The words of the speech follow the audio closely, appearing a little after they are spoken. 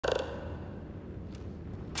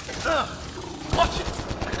Watch it!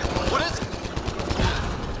 What is it?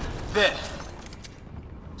 There.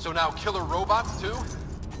 So now killer robots too?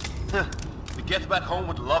 The Geth back home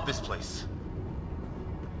would love this place.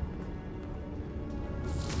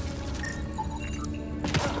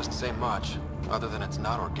 Doesn't say much, other than it's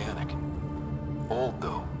not organic. Old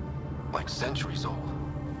though. Like centuries old.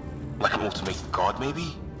 Like an automated god,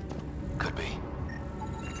 maybe? Could be.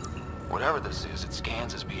 Whatever this is, it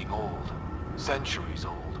scans as being old. Centuries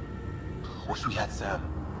old. Wish we had Sam.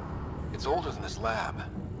 It's older than this lab,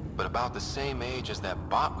 but about the same age as that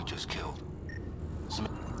bot we just killed.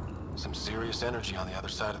 Some serious energy on the other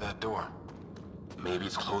side of that door. Maybe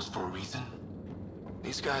it's closed for a reason?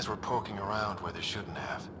 These guys were poking around where they shouldn't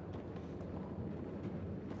have.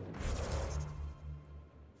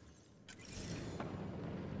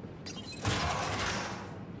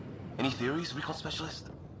 Any theories, recon specialist?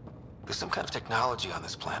 There's some kind of technology on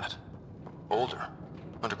this planet. Older.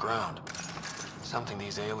 Underground. Something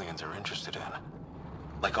these aliens are interested in.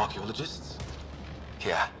 Like archaeologists?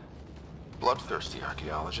 Yeah. Bloodthirsty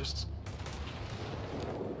archaeologists.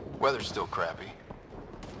 Weather's still crappy.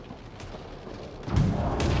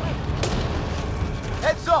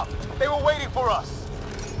 Heads up! They were waiting for us!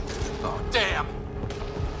 Oh, damn!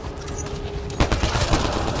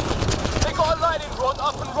 They got a lightning rod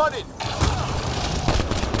up and running!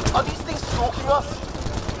 Are these things stalking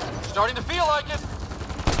us? Starting to feel like it!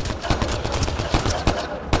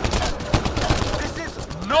 This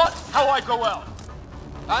is not how I go out!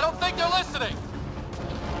 I don't think they're listening!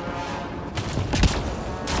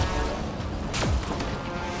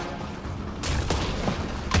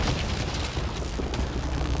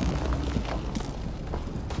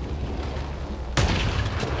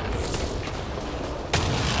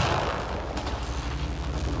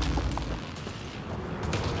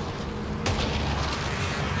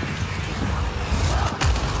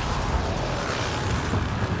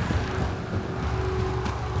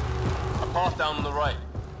 Path down on the right.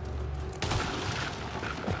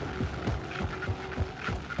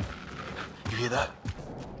 You hear that?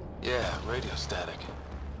 Yeah, radio static.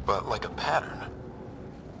 But like a pattern.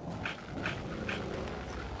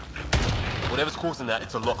 Whatever's causing that,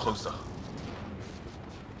 it's a lot closer.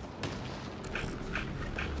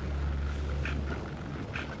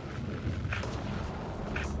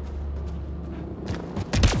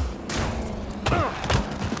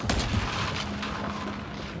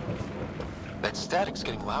 That static's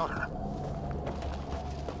getting louder.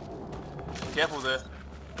 Careful there.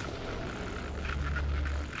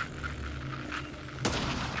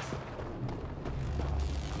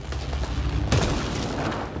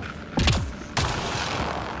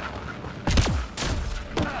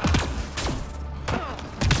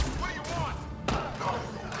 What do you want?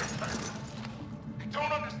 They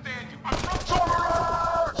don't understand you. I'm from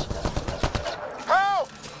Corsair! Help!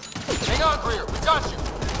 Hang on, Greer. We got you.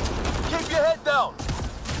 Keep your head down!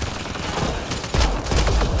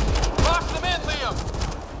 Lock them in, Liam!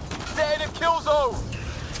 They're in a kill zone!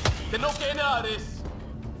 They're not getting out of this.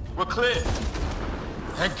 We're clear.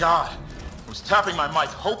 Thank God. I was tapping my mic,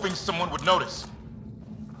 hoping someone would notice.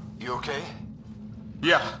 You okay?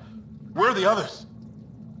 Yeah. Where are the others?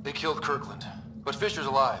 They killed Kirkland. But Fisher's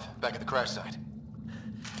alive, back at the crash site.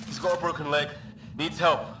 He's got a broken leg. Needs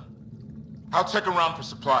help. I'll check around for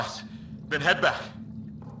supplies, then head back.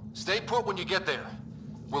 Stay put when you get there.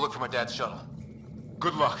 We'll look for my dad's shuttle.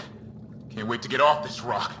 Good luck. Can't wait to get off this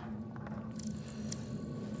rock.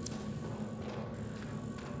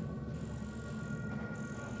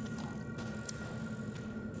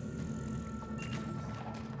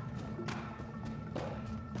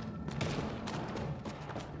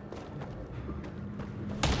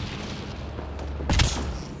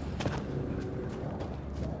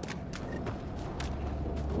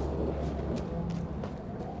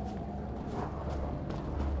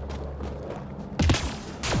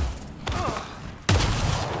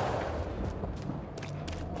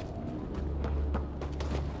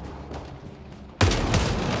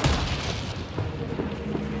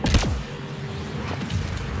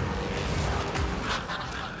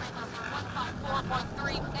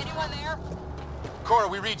 Cora,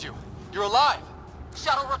 we read you. You're alive.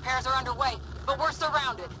 Shuttle repairs are underway, but we're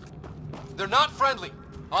surrounded. They're not friendly.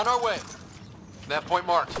 On our way. That point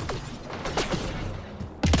marked.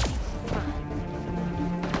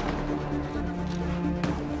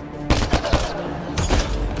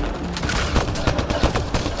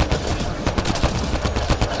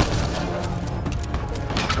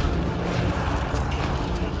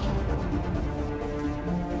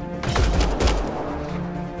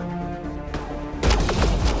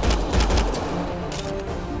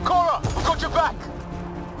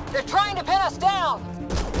 They're trying to pin us down!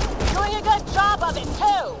 Doing a good job of it,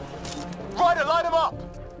 too! Ryder, light him up!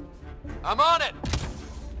 I'm on it!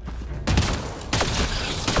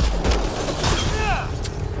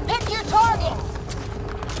 Pick your target!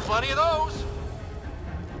 Plenty of those!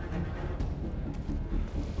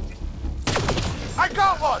 I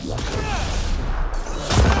got one!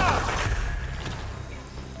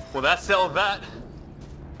 Well, that settled that.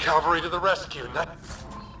 Cavalry to the rescue. Nice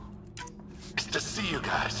to see you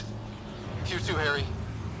guys. You too, Harry.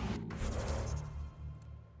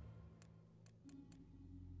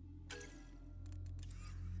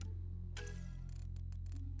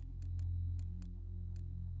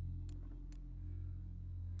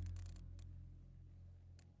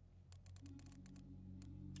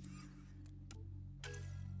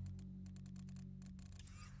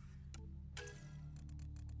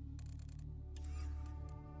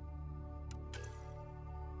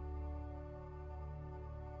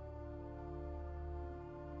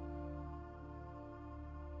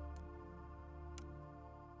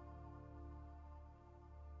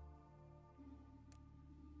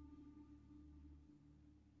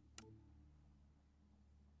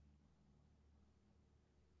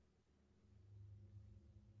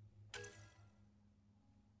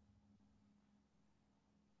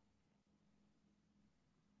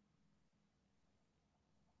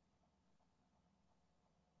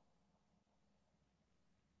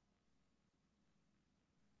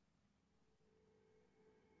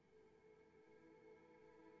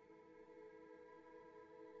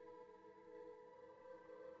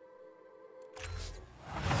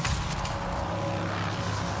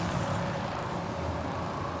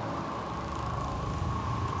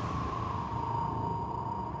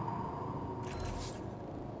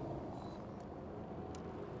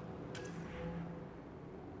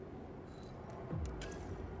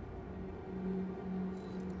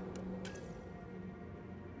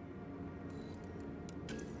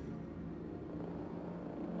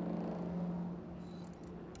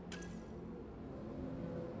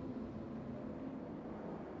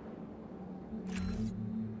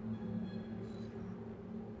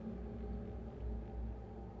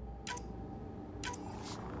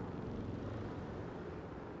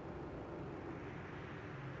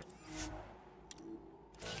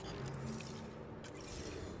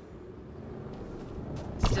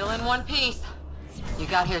 Still in one piece. You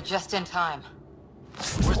got here just in time.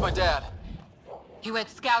 Where's my dad? He went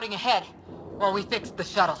scouting ahead while we fixed the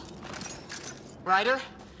shuttle. Ryder,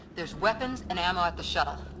 there's weapons and ammo at the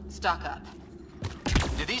shuttle. Stock up.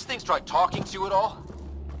 Did these things try talking to you at all?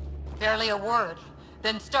 Barely a word.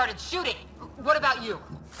 Then started shooting. What about you?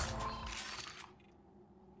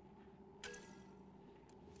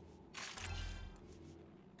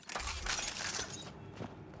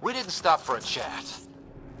 We didn't stop for a chat.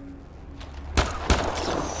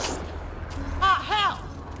 Ah, hell!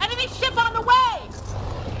 Enemy ship on the way!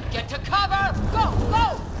 Get to cover! Go,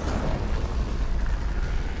 go!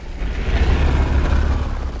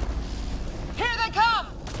 Here they come!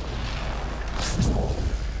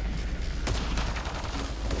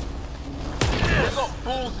 They've got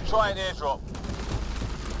fools to try and airdrop.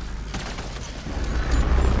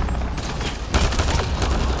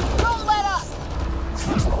 Don't let up!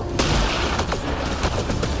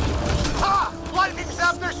 Ha! Lightning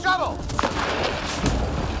zapped their shuttle!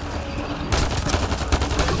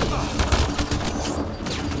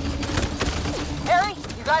 Harry,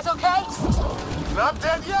 you guys okay? Not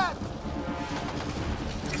dead yet!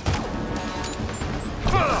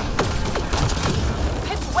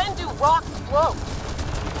 Since when do rocks float?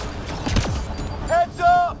 Heads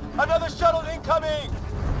up! Another shuttle incoming!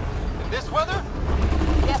 In this weather?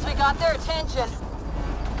 Guess we got their attention.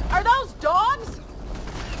 Are those dogs?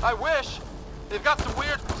 I wish. They've got some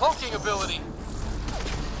weird cloaking ability.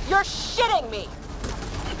 You're shitting me!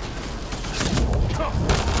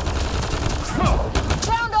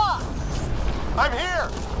 Sound off! I'm here!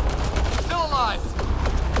 Still alive.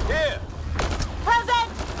 Here! Present!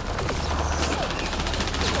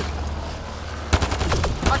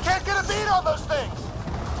 I can't get a beat on those things!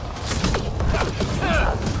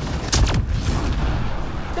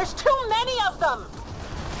 There's too many of them!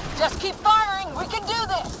 Just keep firing, we can do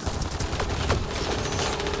this!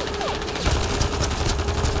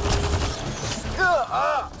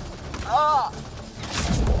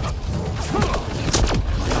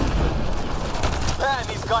 Man,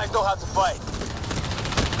 these guys know how to fight.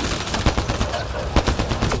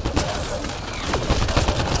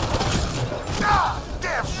 Ah!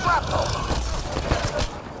 Damn shrapnel!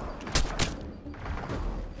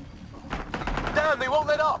 Damn, they won't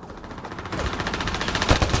let up!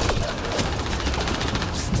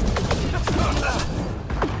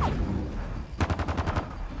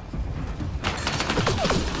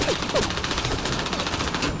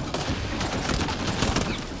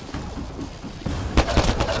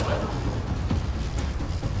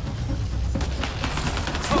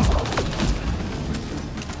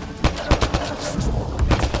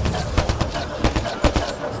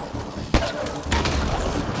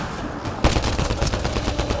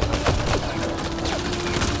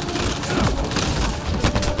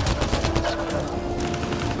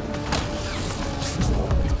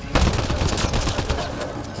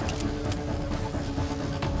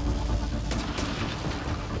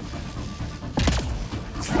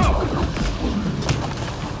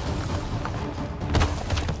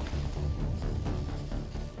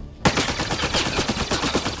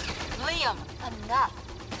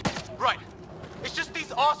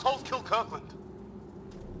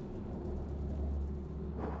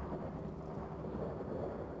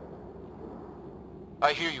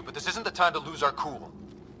 I hear you, but this isn't the time to lose our cool.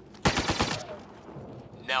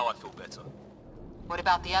 Now I feel better. What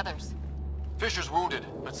about the others? Fisher's wounded,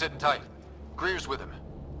 but sitting tight. Greer's with him.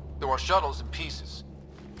 There are shuttles in pieces.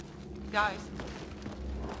 Guys.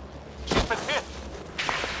 She's been hit!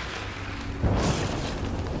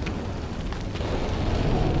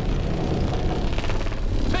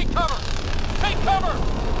 Take cover! Take cover!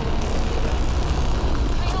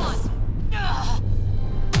 Hang on! Ugh.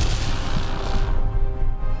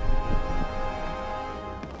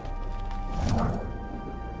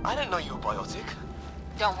 I didn't know you were biotic.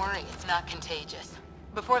 Don't worry, it's not contagious.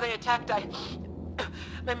 Before they attacked, I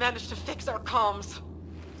managed to fix our comms.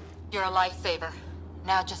 You're a lifesaver.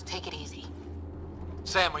 Now just take it easy.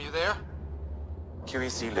 Sam, are you there?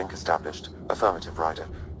 QEC link established. Affirmative, Ryder.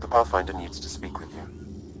 The Pathfinder needs to speak with you.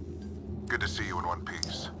 Good to see you in one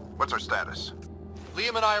piece. What's our status?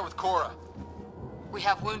 Liam and I are with Cora. We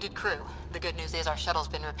have wounded crew. The good news is our shuttle's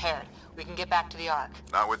been repaired. We can get back to the Ark.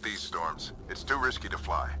 Not with these storms. It's too risky to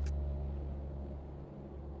fly.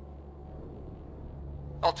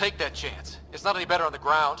 I'll take that chance. It's not any better on the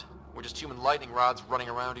ground. We're just human lightning rods running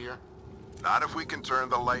around here. Not if we can turn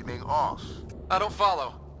the lightning off. I don't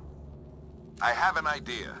follow. I have an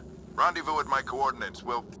idea. Rendezvous at my coordinates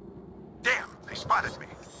will... Damn, they spotted me.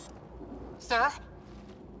 Sir?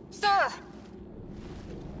 Sir!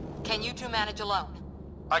 Can you two manage alone?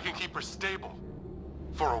 I can keep her stable.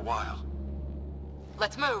 For a while.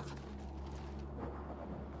 Let's move.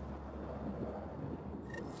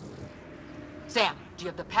 Sam, do you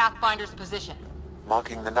have the Pathfinder's position?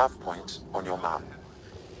 Marking the nav point on your map.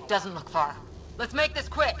 Doesn't look far. Let's make this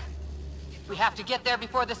quick. We have to get there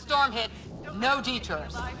before the storm hits. No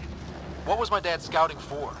detours. What was my dad scouting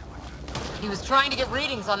for? He was trying to get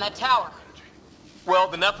readings on that tower. Well,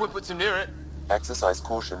 the nav point puts him near it. Exercise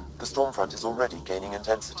caution. The storm front is already gaining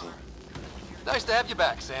intensity. Nice to have you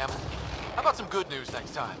back, Sam. How about some good news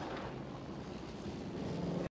next time?